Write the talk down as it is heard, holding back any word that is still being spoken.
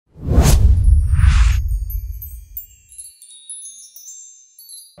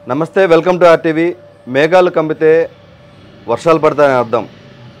నమస్తే, welcome to RTV. మేఘాలు కమ్మితే వర్షాలు పడతాయని అర్థం,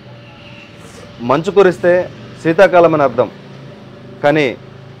 మంచు కురిస్తే శీతాకాలం అని అర్థం. కానీ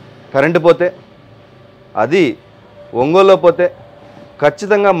కరెంటు పోతే, అది ఒంగోలులో పోతే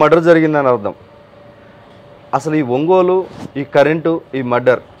ఖచ్చితంగా మర్డర్ జరిగిందని అర్థం. అసలు ఈ ఒంగోలు, ఈ కరెంటు, ఈ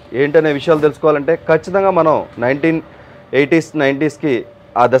మర్డర్ ఏంటనే విషయాలు తెలుసుకోవాలంటే ఖచ్చితంగా మనం 1980s 90sకి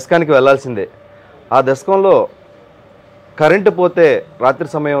ఆ దశకానికి వెళ్ళాల్సిందే. ఆ దశకంలో కరెంటు పోతే రాత్రి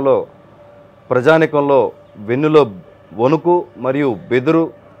సమయంలో ప్రజానికంలో వెన్నులో వణుకు మరియు బెదురు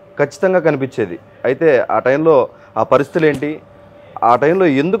ఖచ్చితంగా కనిపించేది. అయితే ఆ టైంలో ఆ పరిస్థితులు ఏంటి, ఆ టైంలో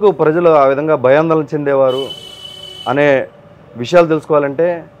ఎందుకు ప్రజలు ఆ విధంగా భయాందోళన చెందేవారు అనే విషయాలు తెలుసుకోవాలంటే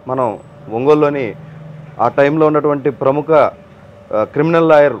మనం ఒంగోలులోని ఆ టైంలో ఉన్నటువంటి ప్రముఖ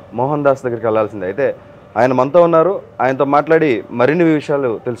క్రిమినల్ లాయర్ మోహన్ దాస్ దగ్గరికి వెళ్ళాల్సిందే. అయితే ఆయన మనతో ఉన్నారు, ఆయనతో మాట్లాడి మరిన్ని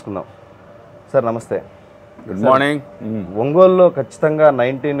విషయాలు తెలుసుకుందాం. సార్ నమస్తే. Good morning. ఒంగోలులో ఖచ్చితంగా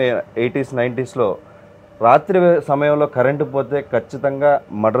 1980s 90sలో రాత్రి సమయంలో కరెంటు పోతే ఖచ్చితంగా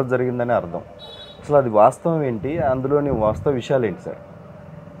మర్డర్ జరిగిందని అర్థం. అసలు అది వాస్తవం ఏంటి, అందులోని వాస్తవ విషయాలు ఏంటి సార్?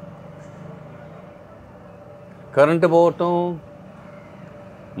 కరెంటు పోవటం,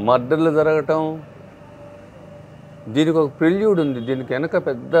 మర్డర్లు జరగటం, దీనికి ఒక ప్రిల్యూడ్ ఉంది. దీనికి వెనక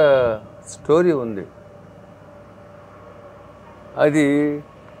పెద్ద స్టోరీ ఉంది. అది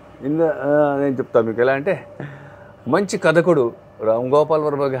నేను చెప్తాను మీకు. ఎలా అంటే, మంచి కథకుడు రామ్ గోపాల్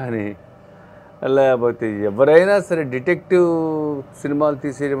వర్మ కానీ, లేకపోతే ఎవరైనా సరే డిటెక్టివ్ సినిమాలు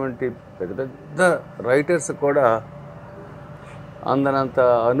తీసేటువంటి పెద్ద పెద్ద రైటర్స్ కూడా అందనంత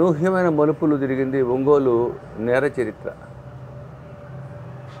అనూహ్యమైన మలుపులు తిరిగింది ఒంగోలు నేర చరిత్ర.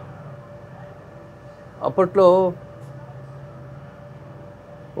 అప్పట్లో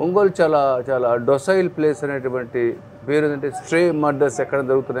ఒంగోలు చాలా చాలా డొసైల్ ప్లేస్ అనేటువంటి పేరు. ఏంటంటే స్ట్రే మర్డర్స్ ఎక్కడ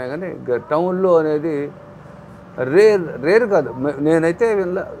జరుగుతున్నాయి, కానీ టౌన్లో అనేది రేర్ కాదు. నేనైతే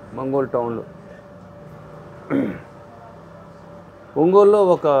వెళ్ళా ఒంగోలు టౌన్లో. ఒంగోలులో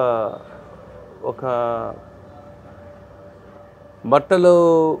ఒక బట్టలు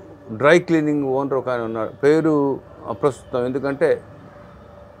డ్రై క్లీనింగ్ ఓనర్ ఒక ఆయన ఉన్నాడు. పేరు అప్రస్తుతం, ఎందుకంటే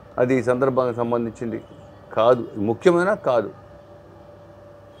అది ఈ సందర్భానికి సంబంధించింది కాదు, ముఖ్యమైన కాదు.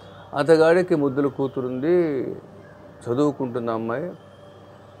 అతగాడికి ముద్దుల కూతురుంది, చదువుకుంటున్న అమ్మాయి.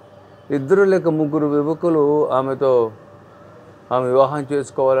 ఇద్దరు లేక ముగ్గురు యువకులు ఆమె వివాహం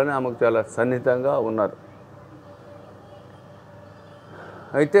చేసుకోవాలని ఆమెకు చాలా సన్నిహితంగా ఉన్నారు.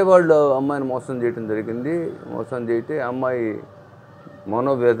 అయితే వాళ్ళు అమ్మాయిని మోసం చేయడం జరిగింది. మోసం చేస్తే అమ్మాయి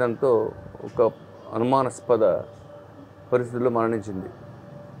మనోవేదనతో ఒక అనుమానాస్పద పరిస్థితుల్లో మరణించింది.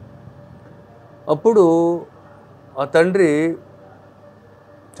 అప్పుడు ఆ తండ్రి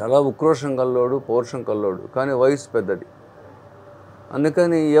చాలా ఉక్రోషం కల్లోడు, పౌరుషం కల్లోడు, కానీ వయసు పెద్దది.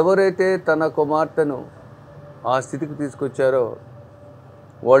 అందుకని ఎవరైతే తన కుమార్తెను ఆ స్థితికి తీసుకొచ్చారో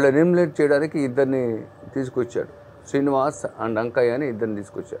వాళ్ళు ఎలిమినేట్ చేయడానికి ఇద్దరిని తీసుకొచ్చాడు. శ్రీనివాస్ అండ్ అంకయ్య అని ఇద్దరిని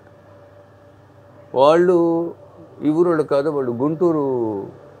తీసుకొచ్చాడు. వాళ్ళు ఈ ఊరోళ్ళు కాదు, వాళ్ళు గుంటూరు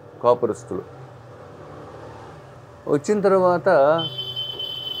కాపురస్తులు. వచ్చిన తర్వాత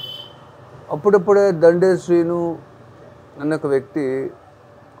అప్పుడప్పుడే దండే శ్రీను అన్న ఒక వ్యక్తి,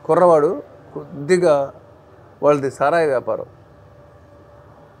 కుర్రవాడు, కొద్దిగా వాళ్ళది సారాయి వ్యాపారం.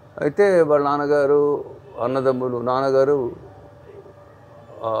 అయితే వాళ్ళ నాన్నగారు, అన్నదమ్ములు, నాన్నగారు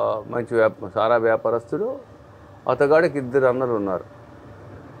మంచి సారా వ్యాపారస్తుడు. అతగాడికి ఇద్దరు అన్నలు ఉన్నారు.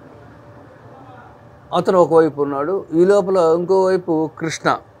 అతను ఒకవైపు ఉన్నాడు. ఈ లోపల ఇంకోవైపు కృష్ణ,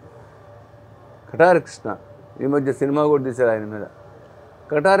 కటారి కృష్ణ, ఈ మధ్య సినిమా కూడా తీశారు ఆయన మీద.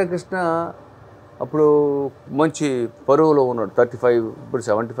 కటారి కృష్ణ అప్పుడు మంచి పరువులో ఉన్నాడు. 35, ఇప్పుడు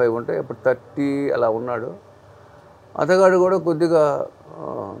 75 ఉంటాయి, అప్పుడు 30 అలా ఉన్నాడు. అతగాడు కూడా కొద్దిగా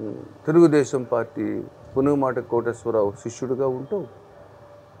తెలుగుదేశం పార్టీ పునుగుమాట కోటేశ్వరరావు శిష్యుడిగా ఉంటూ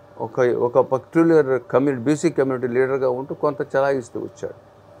ఒక పర్టిక్యులర్ కమ్యూనిటీ, బీసీ కమ్యూనిటీ లీడర్గా ఉంటూ కొంత చలాయిస్తూ వచ్చాడు.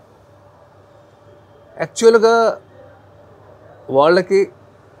 యాక్చువల్గా వాళ్ళకి,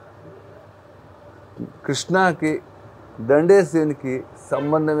 కృష్ణకి, దండేశ్వరికి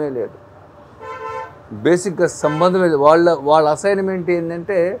సంబంధమే లేదు. బేసిక్గా సంబంధమే లేదు. వాళ్ళ అసైన్మెంట్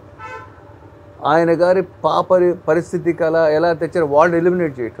ఏంటంటే ఆయన గారి పరిస్థితికి ఎలా తెచ్చారో వాళ్ళు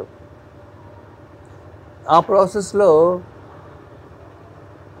ఎలిమినేట్ చేయటం. ఆ ప్రాసెస్లో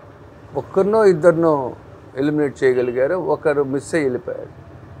ఒక్కరినో ఇద్దరినో ఎలిమినేట్ చేయగలిగారు, ఒకరు మిస్ అయ్యి వెళ్ళిపోయారు.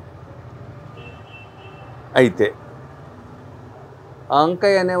 అయితే ఆ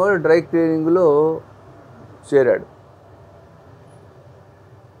అంకయ్య అనేవాడు డ్రై క్లీనింగ్లో చేరాడు.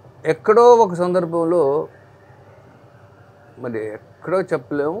 ఎక్కడో ఒక సందర్భంలో, మరి ఎక్కడో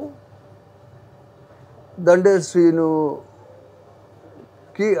చెప్పలేము, దండే శ్రీనుకి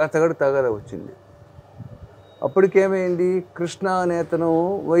అతగడు తగద వచ్చింది. అప్పటికేమైంది, కృష్ణ అనే అతను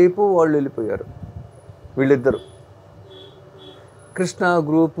వైపు వాళ్ళు వెళ్ళిపోయారు వీళ్ళిద్దరు. కృష్ణ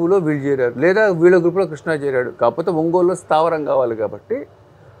గ్రూపులో వీళ్ళు చేరారు, లేదా వీళ్ళ గ్రూపులో కృష్ణ చేరాడు. కాకపోతే ఒంగోలులో స్థావరం కావాలి కాబట్టి,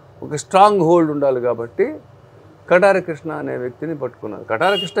 ఒక స్ట్రాంగ్ హోల్డ్ ఉండాలి కాబట్టి కటారి కృష్ణ అనే వ్యక్తిని పట్టుకున్నారు.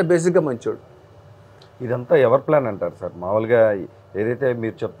 కటారి కృష్ణ బేసిక్గా మంచోడు. ఇదంతా ఎవరి ప్లాన్ అంటారు సార్? మామూలుగా ఏదైతే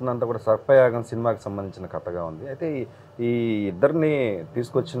మీరు చెప్తున్నంత కూడా సర్పయాగం సినిమాకి సంబంధించిన కథగా ఉంది. అయితే ఈ ఇద్దరిని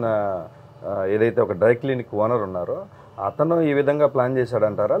తీసుకొచ్చిన ఏదైతే ఒక డ్రై క్లినిక్ ఓనర్ ఉన్నారో అతను ఈ విధంగా ప్లాన్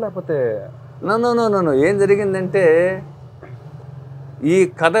చేశాడంటారా, లేకపోతే? నో ఏం జరిగిందంటే, ఈ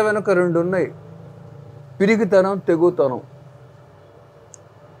కథ వెనుక రెండు ఉన్నాయి: పిరిగితనం, తెగుతనం.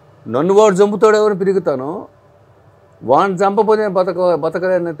 నన్ను వాడు చంపుతాడు ఎవరు పిరుగుతాను, వాడిని చంపపోతే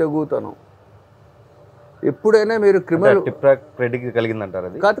బతకలేని తెగుతాను. ఎప్పుడైనా మీరు క్రిమినల్ కలిగిందంటారు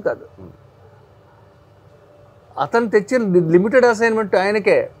అది? కాదు, అతను తెచ్చిన లిమిటెడ్ అసైన్మెంట్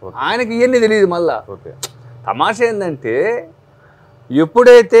ఆయనకి ఇవన్నీ తెలియదు. మళ్ళా తమాషా ఏంటంటే,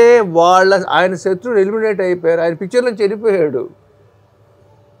 ఎప్పుడైతే ఆయన శత్రువులు ఎలిమినేట్ అయిపోయారు, ఆయన పిక్చర్ నుంచి వెళ్ళిపోయాడు,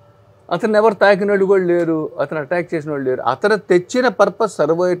 అతను ఎవరు తాకినోళ్ళు కూడా లేరు, అతను అటాక్ చేసిన వాళ్ళు లేరు. అతను తెచ్చిన పర్పస్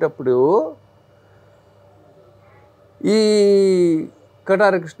సర్వ్ అయ్యేటప్పుడు ఈ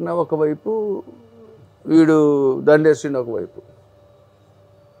కటారి కృష్ణ ఒకవైపు, వీడు దండేశ్వరిని ఒకవైపు.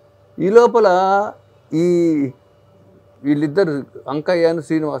 ఈ లోపల వీళ్ళిద్దరు అంకయ్యను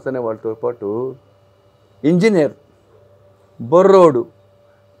శ్రీనివాస్ అనే వాళ్ళతో పాటు ఇంజనీర్ బొర్రోడు,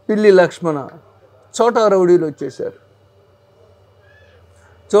 పిల్లి లక్ష్మణ, చోటా రౌడీలు వచ్చేసారు.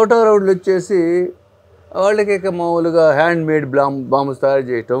 చోటా రౌడీలు వచ్చేసి వాళ్ళకి ఇక మామూలుగా హ్యాండ్ మేడ్ బాంబు తయారు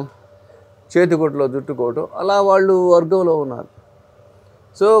చేయటం, చేతికొట్లో చుట్టుకోవటం, అలా వాళ్ళు వర్గంలో ఉన్నారు.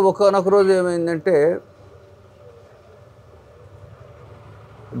 సో ఒకనొక రోజు ఏమైందంటే,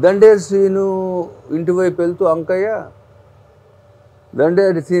 దండేరు సీను ఇంటివైపు వెళ్తూ అంకయ్య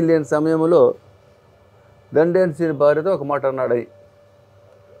దండేరు సీన్ లేని సమయంలో దండేరు సీన్ భార్యతో ఒక మాట అన్నాడు: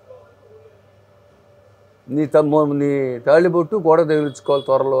 నీ తాళిబొట్టు గోడ తగిలించుకోవాలి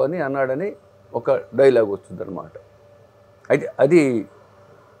త్వరలో అని అన్నాడని ఒక డైలాగ్ వస్తుంది అన్నమాట. అయితే అది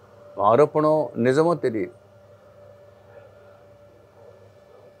ఆరోపణ నిజమో తెలియదు.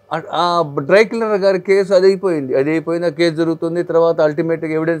 ఆ డ్రై క్లీనర్ గారి కేసు అది అయిపోయింది, ఆ కేసు జరుగుతుంది. తర్వాత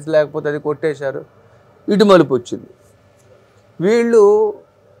అల్టిమేట్గా ఎవిడెన్స్ లేకపోతే అది కొట్టేశారు. ఇటు మలుపు వచ్చింది. వీళ్ళు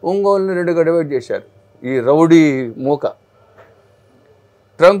ఒంగోలుని రెండుగా డివైడ్ చేశారు. ఈ రౌడీ మూక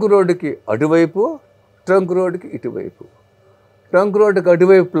ట్రంక్ రోడ్డుకి అటువైపు, ట్రంక్ రోడ్డుకి ఇటువైపు. ట్రంక్ రోడ్డుకి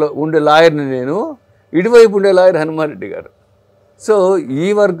అటువైపులో ఉండే లాయర్ని నేను, ఇటువైపు ఉండే లాయర్ హనుమాన్ రెడ్డి గారు. సో ఈ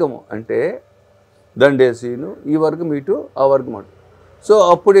వర్గము అంటే దండేసీను, ఈ వర్గం ఇటు, ఆ వర్గం అటు. సో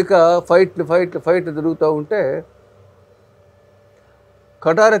అప్పుడు ఇక ఫైట్ జరుగుతూ ఉంటే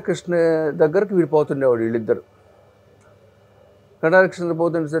కటారి కృష్ణ దగ్గరికి వీడిపోతుండేవాడు. వీళ్ళిద్దరు కటారి కృష్ణ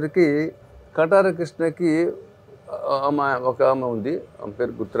పోతుండేసరికి, కటారి కృష్ణకి ఒక ఆమె ఉంది, ఆమె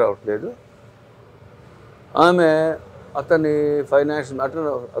పేరు గుర్తు రావట్లేదు. ఆమె అతని ఫైనాన్షియల్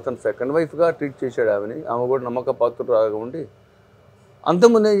అతను సెకండ్ వైఫ్గా ట్రీట్ చేశాడు ఆమెని. ఆమె కూడా నమ్మక పాత్రురాగా ఉండి,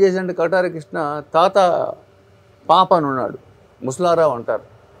 అంతకుముందు ఏం చేశాడంటే కటారి కృష్ణ తాత పాప అని ఉన్నాడు, ముసలారావు అంటారు.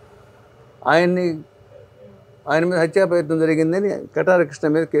 ఆయన మీద హత్యా ప్రయత్నం జరిగిందని కటారి కృష్ణ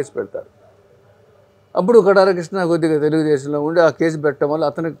మీద కేసు పెడతారు. అప్పుడు కటారి కృష్ణ కొద్దిగా తెలుగుదేశంలో ఉండి ఆ కేసు పెట్టడం వల్ల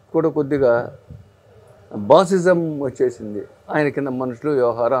అతనికి కూడా కొద్దిగా బాసిజం వచ్చేసింది. ఆయన కింద మనుషులు,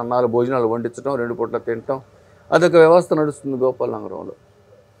 వ్యవహారం, అన్నాలు, భోజనాలు వండించడం, 2 పూట్ల తినటం, అదొక వ్యవస్థ నడుస్తుంది గోపాల్ నగరంలో.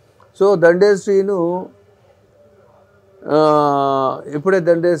 సో దండేశ్రీను ఎప్పుడే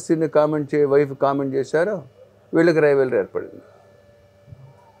దండేశ్రీని వైఫ్ కామెంట్ చేశారో వీళ్ళకి రైవల్రీ ఏర్పడింది.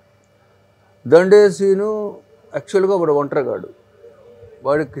 దండేశ్రీను యాక్చువల్గా వాడు ఒంటరిగాడు,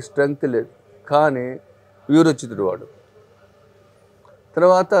 వాడికి స్ట్రెంగ్త్ లేదు, కానీ వీరోచితుడు వాడు.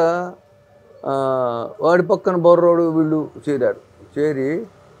 తర్వాత వాడి పక్కన బొర్రోడు వీళ్ళు చేరి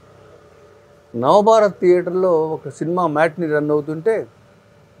నవభారత్ థియేటర్లో ఒక సినిమా మ్యాట్ని రన్ అవుతుంటే,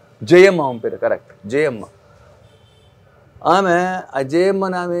 జయమ్మ ఆమె పేరు, కరెక్ట్, జయమ్మ. ఆమె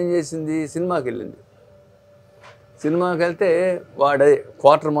ఏం చేసింది, సినిమాకి వెళ్ళింది. సినిమాకి వెళ్తే వాడే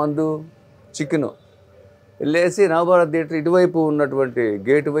క్వార్టర్ మందు, చికెను వెళ్ళేసి నవభారత్ థియేటర్ ఇటువైపు ఉన్నటువంటి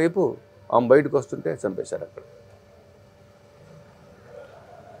గేటు వైపు ఆమె బయటకు వస్తుంటే చంపేశారు అక్కడ.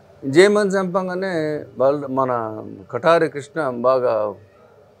 జయమన్ చంపంగానే మన కటారి కృష్ణ బాగా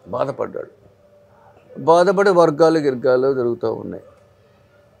బాధపడి గిర్గాలు జరుగుతూ ఉన్నాయి.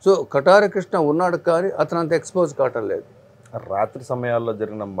 సో కటారి కృష్ణ ఉన్నాడు, కానీ అతను అంత ఎక్స్పోజ్ కావట్లేదు. రాత్రి సమయాల్లో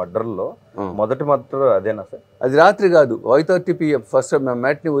జరిగిన మర్డర్లో మొదటి మర్డర్ అదేనా సార్? అది రాత్రి కాదు, 5:30 PM ఫస్ట్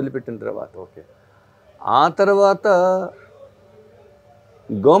మ్యాట్ని వదిలిపెట్టిన తర్వాత. ఓకే. ఆ తర్వాత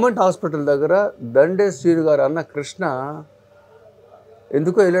గవర్నమెంట్ హాస్పిటల్ దగ్గర దండేశ్వరి గారు అన్న కృష్ణ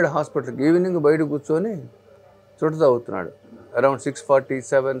ఎందుకో వెళ్ళాడు హాస్పిటల్కి. ఈవినింగ్ బయట కూర్చొని చుట్ట తాగుతున్నాడు. అరౌండ్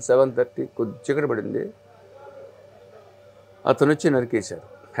 6:47, 7:30 కొద్ది చీకటి పడింది. అతను వచ్చి నరికేశారు.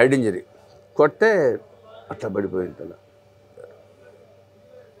 హెడ్ ఇంజరీ కొడితే అట్లా పడిపోయింది తల.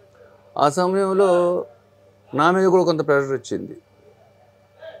 ఆ సమయంలో నా మీద కూడా కొంత ప్రెషర్ వచ్చింది.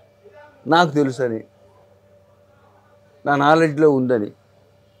 నాకు తెలుసని, నా నాలెడ్జ్లో ఉందని.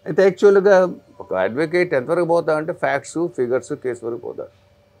 అయితే యాక్చువల్గా ఒక అడ్వకేట్ ఎంతవరకు పోతా అంటే ఫ్యాక్ట్స్, ఫిగర్స్, కేసు వరకు పోతాడు.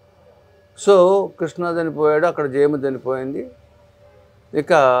 సో కృష్ణ చనిపోయాడు, అక్కడ జయమ్మ చనిపోయింది.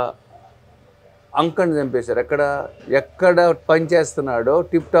 ఇక అంకణ్ చంపేశారు. ఎక్కడ పనిచేస్తున్నాడో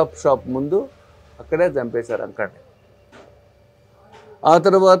టిప్ టాప్ షాప్ ముందు అక్కడే చంపేశారు అంకణ్. ఆ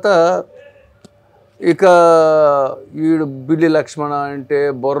తర్వాత ఇక వీడు బిల్లి లక్ష్మణ అంటే,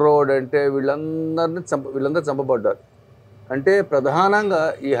 బొర్రోడ్ అంటే వీళ్ళందరూ చంపబడ్డారు. అంటే ప్రధానంగా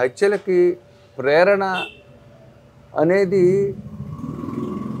ఈ హత్యలకి ప్రేరణ అనేది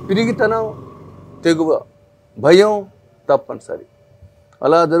పిరిగితనం, తెగువ, భయం తప్పనిసరి.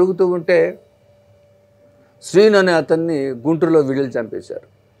 అలా జరుగుతూ ఉంటే శ్రీన్ అనే అతన్ని గుంటూరులో వీళ్ళు చంపేశారు.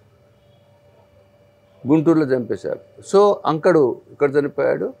 గుంటూరులో చంపేశారు. సో అంకడు ఇక్కడ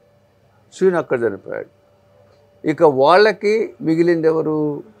చనిపోయాడు, శ్రీన్ అక్కడ చనిపోయాడు. ఇక వాళ్ళకి మిగిలింది ఎవరు?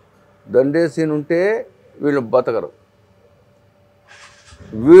 దండేసీన్ ఉంటే వీళ్ళు బతకరు,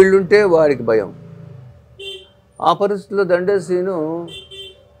 వీళ్ళుంటే వారికి భయం. ఆ పరిస్థితుల్లో దండేసీను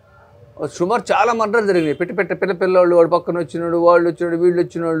సుమారు చాలా మర్డర్లు జరిగినాయి. పిల్లవాళ్ళు, వాడు పక్కన వచ్చినాడు, వాళ్ళు వచ్చినాడు, వీళ్ళు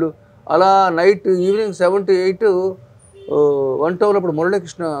వచ్చినాడు. అలా నైట్ ఈవినింగ్ 7 to 8 1 టౌన్లో అప్పుడు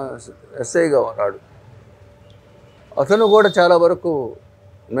మురళీకృష్ణ ఎస్ఐగా ఉన్నాడు. అతను కూడా చాలా వరకు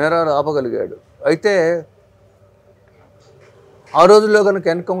నేరాలు ఆపగలిగాడు. అయితే ఆ రోజుల్లో కనుక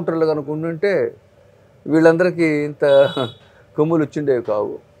ఎన్కౌంటర్లు కనుక ఉండుంటే వీళ్ళందరికీ ఇంత కొమ్ములు వచ్చిండేవి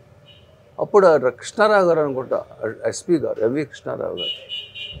కావు. అప్పుడు కృష్ణారావు గారు అనుకుంటా, ఎస్పీ గారు, ఎంవి కృష్ణారావు గారు,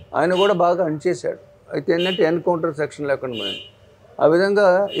 ఆయన కూడా బాగా అణిచేశాడు. అయితే ఏంటంటే ఎన్కౌంటర్ సెక్షన్ లేకుండా పోయింది. ఆ విధంగా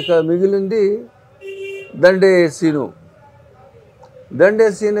ఇక మిగిలింది దండేసీను.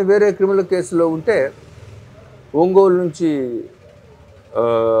 దండేసీను వేరే క్రిమినల్ కేసులో ఉంటే ఒంగోలు నుంచి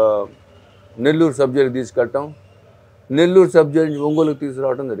నెల్లూరు సబ్ జైలుకి తీసుకెళ్ళటం, నెల్లూరు సబ్ జైలు నుంచి ఒంగోలుకి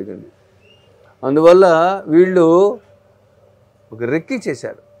తీసుకురావడం జరిగింది. అందువల్ల వీళ్ళు ఒక రెక్కీ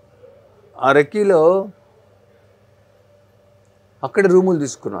చేశారు. ఆ రెక్కీలో అక్కడ రూములు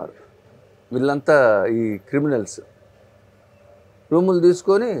తీసుకున్నారు. వీళ్ళంతా ఈ క్రిమినల్స్ రూములు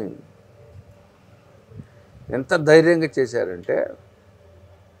తీసుకొని ఎంత ధైర్యంగా చేశారంటే,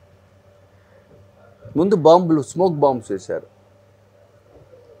 ముందు స్మోక్ బాంబ్స్ వేశారు.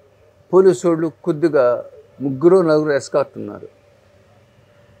 పోలీసు వాళ్ళు కొద్దిగా 3-4 ఎస్కార్ట్ ఉన్నారు.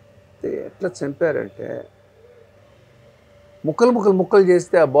 ఎట్లా చంపారంటే, ముక్కలు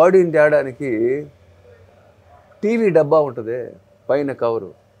చేస్తే ఆ బాడీని తేయడానికి టీవీ డబ్బా ఉంటుంది పైన కవరు,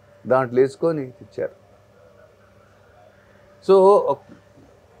 దాంట్లో వేసుకొని ఇచ్చారు. సో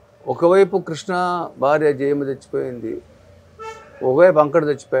ఒకవైపు కృష్ణ భార్య జయమ్మ చచ్చిపోయింది, ఒకవైపు అంకడు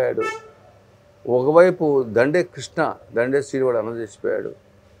చచ్చిపోయాడు, ఒకవైపు దండే శ్రీనివాడు అన్న చచ్చిపోయాడు,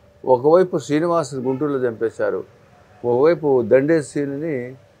 ఒకవైపు శ్రీనివాస్ గుంటూరులో చంపేశారు, ఒకవైపు దండే శ్రీని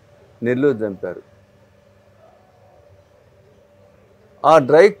నెల్లూరు చంపారు. ఆ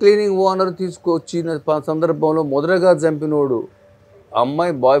డ్రై క్లీనింగ్ ఓనర్ తీసుకొచ్చిన సందర్భంలో మొదటగా చంపినోడు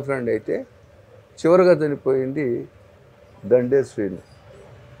అమ్మాయి బాయ్ ఫ్రెండ్ అయితే, చివరిగా చనిపోయింది దండే శ్రీని.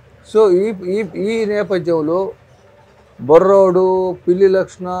 సో ఈ నేపథ్యంలో బొర్రోడు, పిల్లి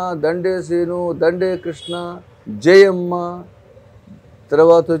లక్ష్మణ, దండే శ్రీను, దండే కృష్ణ, జయమ్మ,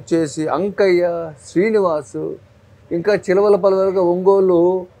 తర్వాత వచ్చేసి అంకయ్య, శ్రీనివాసు, ఇంకా చిలవల పలవలుగా ఒంగోలు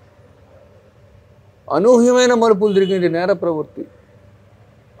అనూహ్యమైన మలుపులు తిరిగింది నేర ప్రవృత్తి.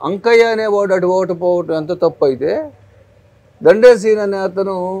 అంకయ్య అనేవాడు అటు పోవటం ఎంత తప్పు అయితే, దండేసీన్ అనే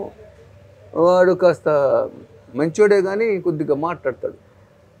అతను వాడు కాస్త మంచోడే కానీ కొద్దిగా మాట్లాడతాడు.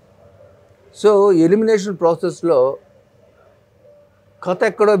 సో ఎలిమినేషన్ ప్రాసెస్లో కథ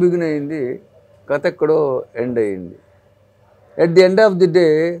ఎక్కడో బిగిన్ అయింది, కథ ఎక్కడో ఎండ్ అయింది. At the end of the day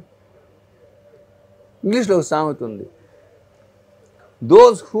ఇంగ్లీష్లో ఒక సామెత ఉంది,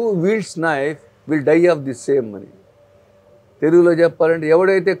 those who వీల్డ్స్ knife will die of the same అని. తెలుగులో చెప్పాలంటే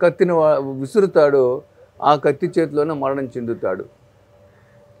ఎవడైతే కత్తిని విసురుతాడో ఆ కత్తి చేతిలోనే మరణం చెందుతాడు.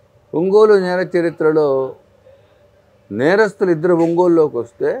 ఒంగోలు నేర చరిత్రలో నేరస్తులు 2 ఒంగోలులోకి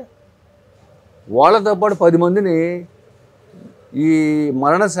వస్తే వాళ్ళతో పాటు 10 మందిని ఈ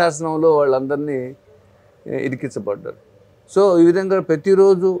మరణ శాసనంలో వాళ్ళందరినీ ఇరికించబడ్డారు. సో ఈ విధంగా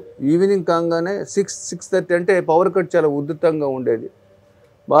ప్రతిరోజు ఈవినింగ్ కాగానే 6-6:30 అంటే పవర్ కట్ చాలా ఉధృతంగా ఉండేది.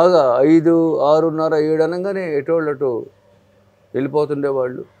 బాగా 5, 6:30, 7 అనగానే ఎటోళ్ళటు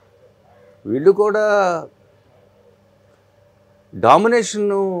వెళ్ళిపోతుండేవాళ్ళు. వీళ్ళు కూడా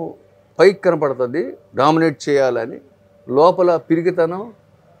డామినేషన్ను పైకి కనపడుతుంది, డామినేట్ చేయాలని, లోపల పిరికితనం,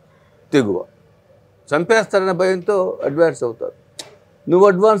 తెగువ. చంపేస్తారనే భయంతో అడ్వాన్స్ అవుతారు. నువ్వు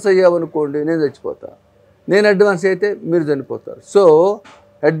అడ్వాన్స్ అయ్యావనుకోండి, నేను చచ్చిపోతా. నేను అడ్వాన్స్ అయితే మీరు చనిపోతారు. So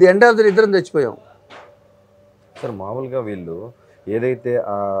at the end of the ఇద్దరం చచ్చిపోయాం. సార్ మామూలుగా వీళ్ళు ఏదైతే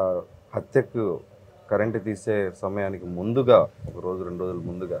ఆ హత్యకు కరెంటు తీసే సమయానికి ముందుగా ఒక రోజు 2 రోజుల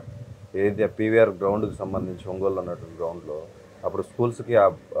ముందుగా ఏదైతే పీవీఆర్ గ్రౌండ్కి సంబంధించి ఒంగోలు ఉన్నటువంటి గ్రౌండ్లో అప్పుడు స్కూల్స్కి ఆ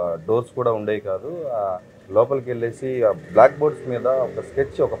డోర్స్ కూడా ఉండేవి కాదు. లోపలికి వెళ్ళేసి ఆ బ్లాక్ బోర్డ్స్ మీద ఒక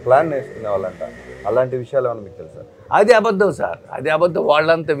స్కెచ్, ఒక ప్లాన్ వేసుకునే వాళ్ళంట. అలాంటి విషయాలు ఏమైనా మీకు తెలుసా? అది అబద్ధం సార్, అది అబద్ధం.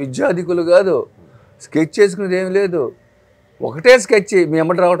 వాళ్ళంత విద్యాధికులు కాదు. స్కెచ్ చేసుకునేది ఏం లేదు. ఒకటే స్కెచ్, మీ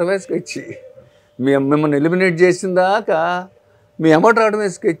అమ్మటి రావటమే స్కెచ్. మిమ్మల్ని ఎలిమినేట్ చేసిన దాకా మీ అమ్మటి రావడమే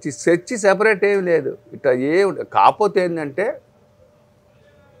స్కెచ్ సెపరేట్ ఏం లేదు. ఇట్లా కాకపోతే ఏంటంటే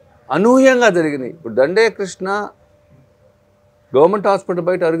అనూహ్యంగా జరిగినాయి. ఇప్పుడు దండే కృష్ణ గవర్నమెంట్ హాస్పిటల్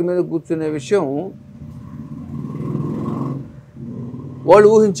బయట అరుగు మీద కూర్చునే విషయం వాళ్ళు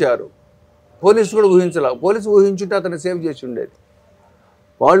ఊహించారు, పోలీసు కూడా ఊహించాల. పోలీసు ఊహించుంటే అతన్ని సేవ్ చేసి ఉండేది.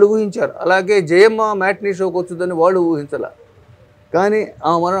 వాళ్ళు ఊహించారు. అలాగే జయమ్మ మ్యాట్నీ షోకి వచ్చుదని వాళ్ళు ఊహించాల, కానీ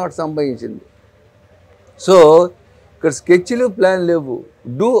ఆ మరణం సంభవించింది. సో ఇక్కడ స్కెచ్లు, ప్లాన్ లేవు.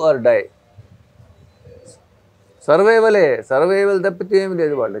 డూ ఆర్ డై, సర్వైవల్ తప్పితే ఏమి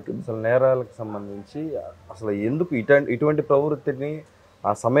లేదు వాళ్ళకి. అసలు నేరాలకు సంబంధించి అసలు ఎందుకు ఇటువంటి ప్రవృత్తిని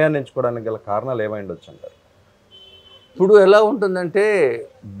ఆ సమయాన్ని ఎంచుకోవడానికి గల కారణాలు ఏమై ఉండొచ్చు అంటారు? ఇప్పుడు ఎలా ఉంటుందంటే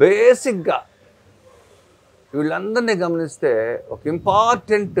బేసిక్గా వీళ్ళందరినీ గమనిస్తే ఒక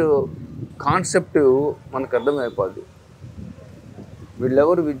ఇంపార్టెంట్ కాన్సెప్ట్ మనకు అర్థమైపోద్ది.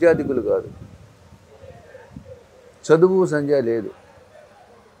 వీళ్ళెవరు విద్యార్థికులు కాదు, చదువు సంధ్య లేదు.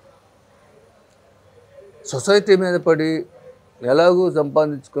 సొసైటీ మీద పడి ఎలాగూ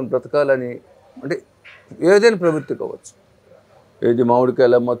సంపాదించుకొని బ్రతకాలని, అంటే ఏదైనా ప్రవృత్తి కావచ్చు. ఏది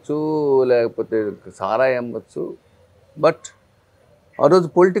మామిడికాయలు అమ్మచ్చు, లేకపోతే సారాయి అమ్మచ్చు. బట్ ఆ రోజు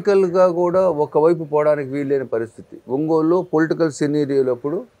పొలిటికల్గా కూడా ఒకవైపు పోవడానికి వీల్లేని పరిస్థితి. ఒంగోలులో పొలిటికల్ సినీరియోలో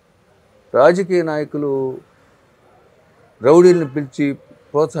అప్పుడు రాజకీయ నాయకులు రౌడీలను పిలిచి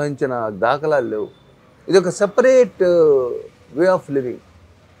ప్రోత్సహించిన దాఖలాలు లేవు. ఇది ఒక separate way of living.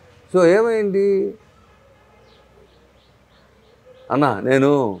 So ఏమైంది అన్న, నేను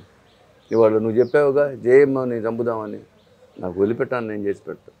ఇవాళ నువ్వు చెప్పావుగా జయమ్మని చంపుదామని, నాకు వదిలిపెట్టాను, నేను చేసి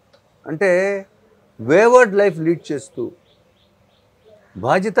పెడతాను అంటే వేవర్డ్ లైఫ్ లీడ్ చేస్తూ,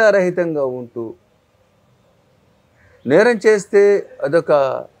 బాధ్యతారహితంగా ఉంటూ, నేరం చేస్తే అదొక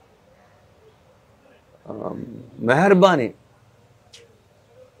మెహర్బానీ.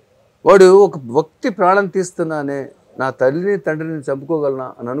 వాడు ఒక వ్యక్తి ప్రాణం తీస్తున్నానే, నా తల్లిని తండ్రిని చంపుకోగలనా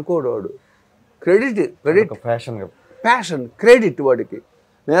అని అనుకోడు వాడు. క్రెడిట్ ప్యాషన్, క్రెడిట్ వాడికి.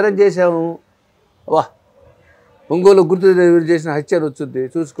 నేరం చేశాము, వా ఒంగోలు గుర్తు చేసిన హత్యను వచ్చింది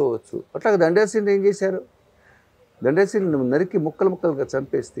చూసుకోవచ్చు. అట్లాగే దండేసిని ఏం చేశారు? దండేసిని నరికి ముక్కలుగా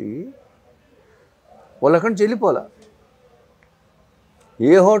చంపేస్తే వాళ్ళు అక్కడి నుంచి వెళ్ళిపోలా.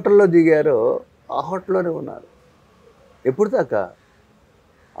 ఏ హోటల్లో దిగారో ఆ హోటల్లోనే ఉన్నారు. ఎప్పుడు దాకా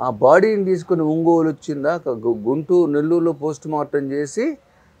ఆ బాడీని తీసుకుని ఒంగోలు వచ్చిందాక గుంటూరు, నెల్లూరులో పోస్ట్ మార్టం చేసి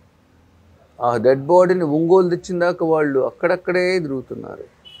ఆ డెడ్ బాడీని ఒంగోలు తెచ్చిందాక వాళ్ళు అక్కడక్కడే తిరుగుతున్నారు.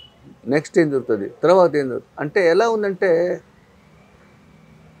 నెక్స్ట్ ఏం దొరుకుతుంది, తర్వాత ఏం దొరుకుతుంది అంటే ఎలా ఉందంటే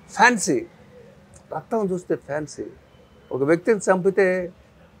ఫ్యాన్సీ. రక్తం చూస్తే ఫ్యాన్సీ. ఒక వ్యక్తిని చంపితే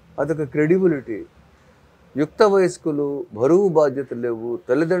అదొక క్రెడిబిలిటీ. యుక్త వయస్కులు, బరువు బాధ్యతలు లేవు,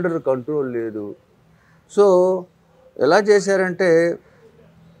 తల్లిదండ్రుల కంట్రోల్ లేదు. సో ఎలా చేశారంటే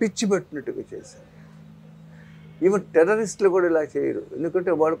పిచ్చి పెట్టినట్టుగా చేశారు. ఈవెన్ టెర్రరిస్టులు కూడా ఇలా చేయరు.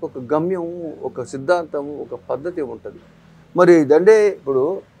 ఎందుకంటే వాళ్ళకు ఒక గమ్యం, ఒక సిద్ధాంతము, ఒక పద్ధతి ఉంటుంది. మరి దండే ఇప్పుడు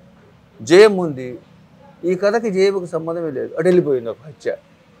జయం ఉంది, ఈ కథకి జయముకు సంబంధమే లేదు. అటు వెళ్ళిపోయింది ఒక హత్య.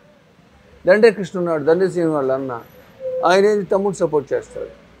 దండే కృష్ణ ఉన్నాడు, దండే శ్రీని వాళ్ళ అన్న, ఆయన ఏంది తమ్ముడు సపోర్ట్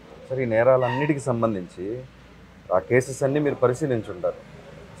చేస్తాడు. సరే, ఈ నేరాలన్నిటికీ సంబంధించి ఆ కేసెస్ అన్నీ మీరు పరిశీలించుంటారు.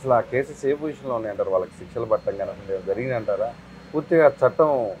 అసలు ఆ కేసెస్ ఏ పొజిషన్లో ఉన్నాయంటారు? వాళ్ళకి శిక్షలు పట్టడం కానీ అసలు జరిగినాయి అంటారా? పూర్తిగా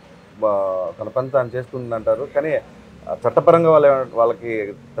చట్టం తన పని తాను చేస్తుందంటారు, కానీ చట్టపరంగా వాళ్ళకి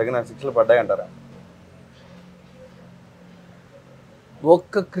తగిన శిక్షలు పడ్డాయంటారా?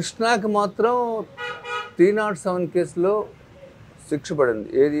 ఒక్క కృష్ణాకి మాత్రం 307 కేసులో శిక్ష పడింది.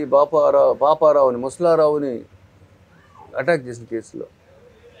 ఏది పాపారావుని, ముసలారావుని అటాక్ చేసిన కేసులో.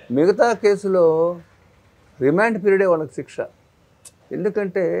 మిగతా కేసులో రిమాండ్ పీరియడే వాళ్ళకి శిక్ష.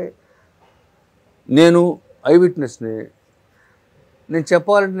 ఎందుకంటే నేను ఐ విట్నెస్ని, నేను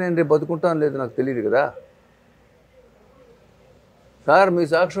చెప్పాలంటే నేను రేపు బతుకుంటాను లేదు నాకు తెలియదు కదా. సార్ మీ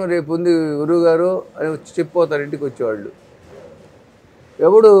సాక్ష్యం రేపు ఉంది గురువు గారు అని వచ్చి చెప్పిపోతారు ఇంటికి వచ్చేవాళ్ళు.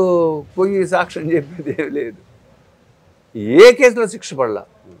 ఎవడు పోయి సాక్ష్యం చెప్పేది ఏమి లేదు. ఏ కేసులో శిక్ష పడలా.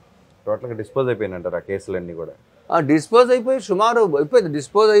 టోటల్గా డిస్పోజ్ అయిపోయినంటారు ఆ కేసులన్నీ కూడా. డిస్పోజ్ అయిపోయి సుమారు అయిపోయింది.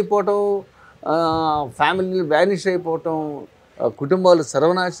 డిస్పోజ్ అయిపోవటం, ఫ్యామిలీలు వ్యానిష్ అయిపోవటం, కుటుంబాలు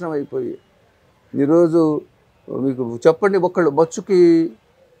సర్వనాశనం అయిపోయి. ఈరోజు మీకు చెప్పండి, ఒకళ్ళు బచ్చుకి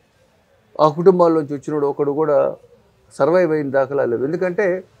ఆ కుటుంబాల్లోంచి వచ్చినోడు ఒకడు కూడా సర్వైవ్ అయిన దాఖలా లేవు. ఎందుకంటే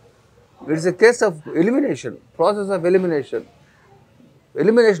it's a case of elimination, process of elimination,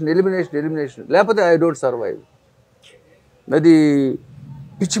 లేకపోతే ఐ డోంట్ సర్వైవ్. అది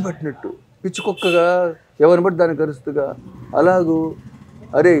పిచ్చి పట్టినట్టు, పిచ్చి కుక్కగా ఎవరిని బట్టి దాన్ని కరుస్తుగా. అలాగూ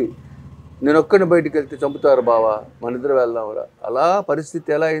అరే నేను ఒక్కడిని బయటికి వెళ్తే చంపుతారు బావా, మన ఇద్దరు వెళ్దాంరా. అలా పరిస్థితి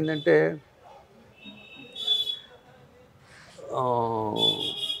ఎలా అయిందంటే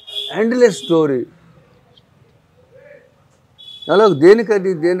ఎండ్లెస్ స్టోరీ. అలా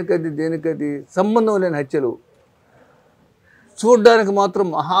దేనికది సంబంధం లేని హత్యలు. చూడ్డానికి మాత్రం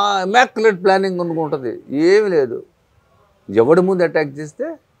ఇమాక్యులేట్ ప్లానింగ్ అనుకుంటుంది, ఏమి లేదు. ఎవడి ముందు అటాక్ చేస్తే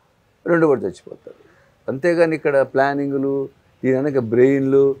రెండు వాడు చచ్చిపోతాడు. అంతేగాని ఇక్కడ ప్లానింగులు, దీని వెనక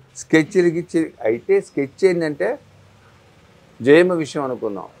బ్రెయిన్లు, స్కెచ్లకి ఇచ్చి. అయితే స్కెచ్ ఏంటంటే జయమ్మ విషయం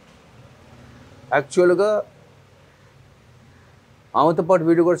అనుకున్నాం. యాక్చువల్గా ఆమెతో పాటు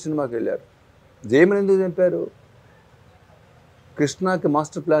వీడు కూడా సినిమాకి వెళ్ళారు. జయమ్మని ఎందుకు చంపారు? కృష్ణకి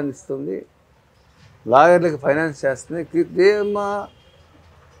మాస్టర్ ప్లాన్ ఇస్తుంది, లాయర్లకు ఫైనాన్స్ చేస్తుంది. జయమ్మ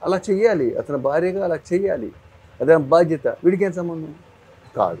అలా చెయ్యాలి, అతని భార్యగా అలా చెయ్యాలి, అదే బాధ్యత. వీడికేం సంబంధం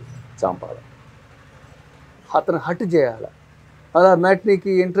కాదు, చంపాలి, అతను హట్ చేయాలి. అలా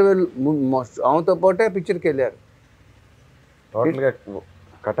మ్యాట్నీకి ఇంటర్వెల్ ఆమెతో పాటే పిక్చర్కి వెళ్ళారు. టోటల్గా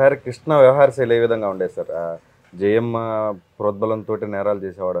కటారి కృష్ణ వ్యవహార శైలి ఏ విధంగా ఉండేది సార్? జయమ్మ ప్రోద్బలంతో నేరాలు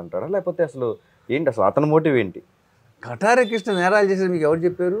చేసేవాడు అంటారా, లేకపోతే అసలు ఏంటి, అసలు అతని మోటివ్ ఏంటి? కటారి కృష్ణ నేరాలు చేసేది మీకు ఎవరు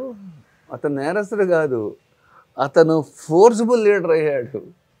చెప్పారు? అతను నేరస్తుడు కాదు, అతను ఫోర్స్ఫుల్ లీడర్ అయ్యాడు.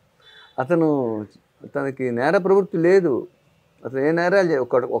 అతనికి నేర ప్రవృత్తి లేదు. అతను ఏ నేరాలు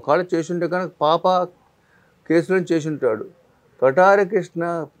ఒకళ్ళు చేసుంటే కనుక పాప కేసులో చేసుంటాడు. కటారి కృష్ణ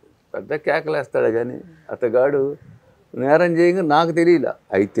పెద్ద కేకలేస్తాడు, కానీ అతగాడు నేరం చేయగా నాకు తెలియలే.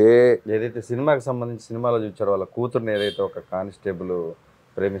 అయితే ఏదైతే సినిమాకి సంబంధించి సినిమాలో చూచారో వాళ్ళ కూతుర్ని ఏదైతే ఒక కానిస్టేబుల్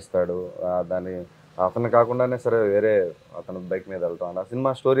ప్రేమిస్తాడు, దాన్ని అతను కాకుండానే సరే వేరే అతను బైక్ మీద వెళ్తాం, ఆ సినిమా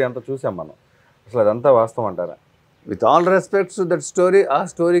స్టోరీ అంతా చూసాం మనం. అసలు అదంతా వాస్తవం అంటారా? With all respects that story, ఆ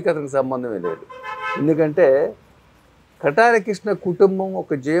స్టోరీకి అతనికి సంబంధమే లేదు. ఎందుకంటే కటారి కృష్ణ కుటుంబం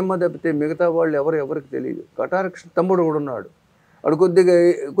ఒక జయమ్మ తప్పితే మిగతా వాళ్ళు ఎవరికి తెలియదు. కటారి కృష్ణ తమ్ముడు కూడా ఉన్నాడు, వాడు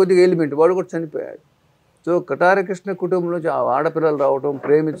కొద్దిగా ఎలిమెంట్, వాడు కూడా చనిపోయాడు. సో కటారి కృష్ణ కుటుంబంలోంచి ఆడపిల్లలు రావడం,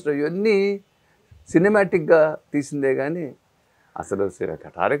 ప్రేమించడం, ఇవన్నీ సినిమాటిక్గా తీసిందే. కానీ అసలు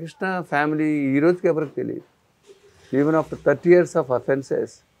కటారి కృష్ణ ఫ్యామిలీ ఈ రోజుకి ఎవరికి తెలియదు. Even after 30 years of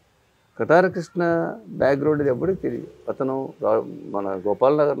offences Katari Krishna background ఎవరికి తెలియదు. అతను మన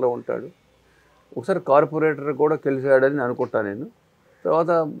గోపాల్ నగర్లో ఉంటాడు. ఒకసారి కార్పొరేటర్ కూడా కలిశాడని అనుకుంటాను నేను.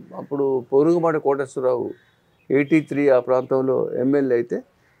 తర్వాత అప్పుడు పొరుగుమాటి కోటేశ్వరరావు 83 ఆ ప్రాంతంలో ఎమ్మెల్యే అయితే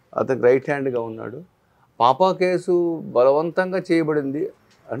అతనికి రైట్ హ్యాండ్గా ఉన్నాడు. పాపా కేసు బలవంతంగా చేయబడింది.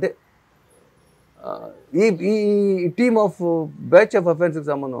 అంటే ఈ టీమ్ ఆఫ్ బ్యాచ్ ఆఫ్ అఫెన్స్కి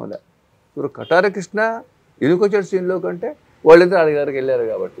సంబంధం వల్ల ఇప్పుడు కటారి కృష్ణ ఎందుకు వచ్చాడు సీన్లో కంటే వాళ్ళిద్దరు అడిగారికి వెళ్ళారు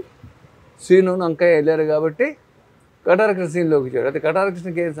కాబట్టి, సీను అంకయ్య వెళ్ళారు కాబట్టి కటారి కృష్ణ సీన్లోకి వచ్చాడు. అయితే కటారి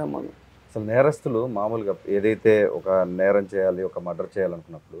కృష్ణకి ఏం సంబంధం? అసలు నేరస్తులు మామూలుగా ఏదైతే ఒక నేరం చేయాలి, ఒక మర్డర్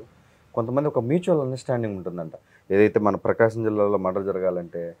చేయాలనుకున్నప్పుడు కొంతమంది ఒక మ్యూచువల్ అండర్స్టాండింగ్ ఉంటుందంట. ఏదైతే మన ప్రకాశం జిల్లాలో మర్డర్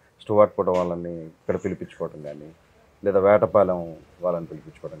జరగాలంటే స్టువార్ట్ పుటం వాళ్ళని ఇక్కడ పిలిపించుకోవడం కానీ, లేదా వేటపాలెం వాళ్ళని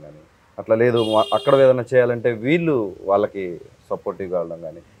పిలిపించుకోవడం కానీ, అట్లా లేదు అక్కడ ఏదైనా చేయాలంటే వీళ్ళు వాళ్ళకి సపోర్టివ్గా వెళ్ళడం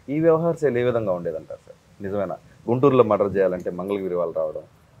కానీ, ఈ వ్యవహార శైలి ఏ విధంగా ఉండేదంటారు సార్? నిజమేనా? గుంటూరులో మర్డర్ చేయాలంటే మంగళగిరి వాళ్ళు రావడం,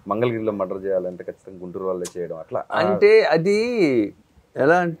 మంగళగిరిలో మర్డర్ చేయాలంటే ఖచ్చితంగా గుంటూరు వాళ్ళే చేయడం, అట్లా అంటే అది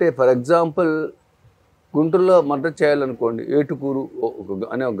ఎలా అంటే, ఫర్ ఎగ్జాంపుల్ గుంటూరులో మర్డర్ చేయాలనుకోండి, ఏటుకూరు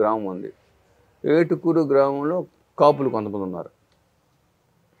అనే ఒక గ్రామం ఉంది. ఏటుకూరు గ్రామంలో కాపులు కొంతమంది ఉన్నారు.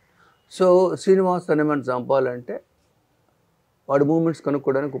 సో శ్రీనివాస్ అనేమని చంపాలంటే వాడి మూమెంట్స్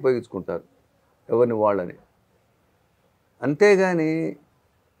కనుక్కోవడానికి ఉపయోగించుకుంటారు ఎవరిని వాళ్ళని. అంతేగాని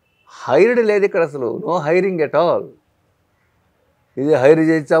హైర్డ్ లేదు ఇక్కడ, అసలు నో హైరింగ్ ఎట్ ఆల్. ఇది హైర్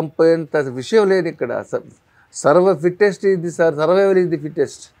చేసి చంపేంత విషయం లేదు ఇక్కడ. ఫిట్టెస్ట్ ఇది సర్వైవల్ ఈజ్ ది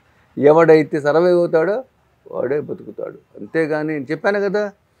ఫిట్టెస్ట్. ఎవడైతే సర్వైవ్ అవుతాడో వాడే బతుకుతాడు. అంతేగాని చెప్పాను కదా,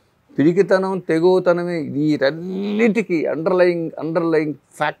 పిరికితనం తెగువతనమే వీటన్నిటికీ అండర్లయింగ్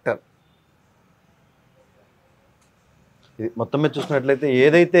ఫ్యాక్టర్. ఇది మొత్తం మీద చూసినట్లయితే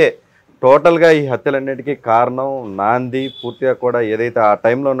ఏదైతే టోటల్గా ఈ హత్యలన్నిటికీ కారణం నాంది పూర్తిగా కూడా ఏదైతే ఆ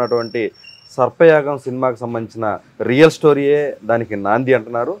టైంలో ఉన్నటువంటి సర్పయాగం సినిమాకి సంబంధించిన రియల్ స్టోరీయే దానికి నాంది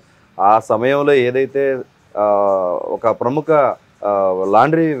అంటున్నారు. ఆ సమయంలో ఏదైతే ఒక ప్రముఖ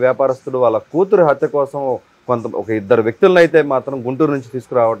లాండ్రీ వ్యాపారస్తుడు వాళ్ళ కూతురు హత్య కోసం ఒక 2 వ్యక్తులను అయితే మాత్రం గుంటూరు నుంచి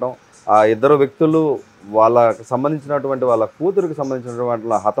తీసుకురావడం, ఆ ఇద్దరు వ్యక్తులు వాళ్ళకి సంబంధించినటువంటి వాళ్ళ కూతురికి సంబంధించినటువంటి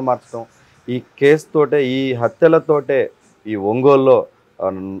వాళ్ళ హతమార్చడం, ఈ కేసుతోటే ఈ హత్యలతోటే ఈ ఒంగోలులో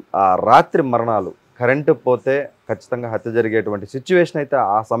ఆ రాత్రి మరణాలు, కరెంటు పోతే ఖచ్చితంగా హత్య జరిగేటువంటి సిచ్యువేషన్ అయితే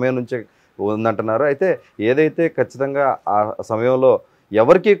ఆ సమయం నుంచే ఉందంటున్నారు. అయితే ఏదైతే ఖచ్చితంగా ఆ సమయంలో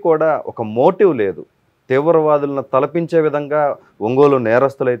ఎవరికీ కూడా ఒక మోటివ్ లేదు. తీవ్రవాదులను తలపించే విధంగా ఒంగోలు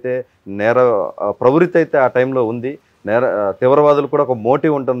నేరస్తులైతే ప్రవృత్తి అయితే ఆ టైంలో ఉంది. తీవ్రవాదులు కూడా ఒక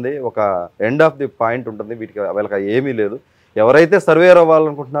మోటివ్ ఉంటుంది, ఒక ఎండ్ ఆఫ్ ది పాయింట్ ఉంటుంది. వీళ్ళకి ఏమీ లేదు. ఎవరైతే సర్వేయర్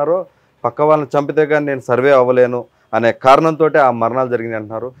అవ్వాలనుకుంటున్నారో పక్క వాళ్ళని చంపితే కానీ నేను సర్వే అవ్వలేను అనే కారణంతో ఆ మరణాలు జరిగినాయి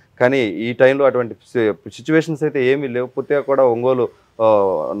అంటున్నారు. కానీ ఈ టైంలో అటువంటి సిచ్యువేషన్స్ అయితే ఏమీ లేవు. పూర్తిగా కూడా ఒంగోలు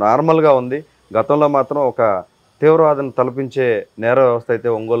నార్మల్గా ఉంది. గతంలో మాత్రం ఒక తీవ్రవాదాన్ని తలపించే నేర వ్యవస్థ అయితే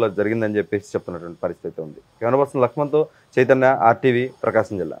ఒంగోలులో జరిగిందని చెప్పేసి చెప్తున్నటువంటి పరిస్థితి ఉంది. కెమెరా పర్సన్ లక్ష్మణ్తో చైతన్య, RTV,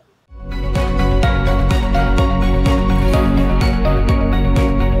 ప్రకాశం జిల్లా.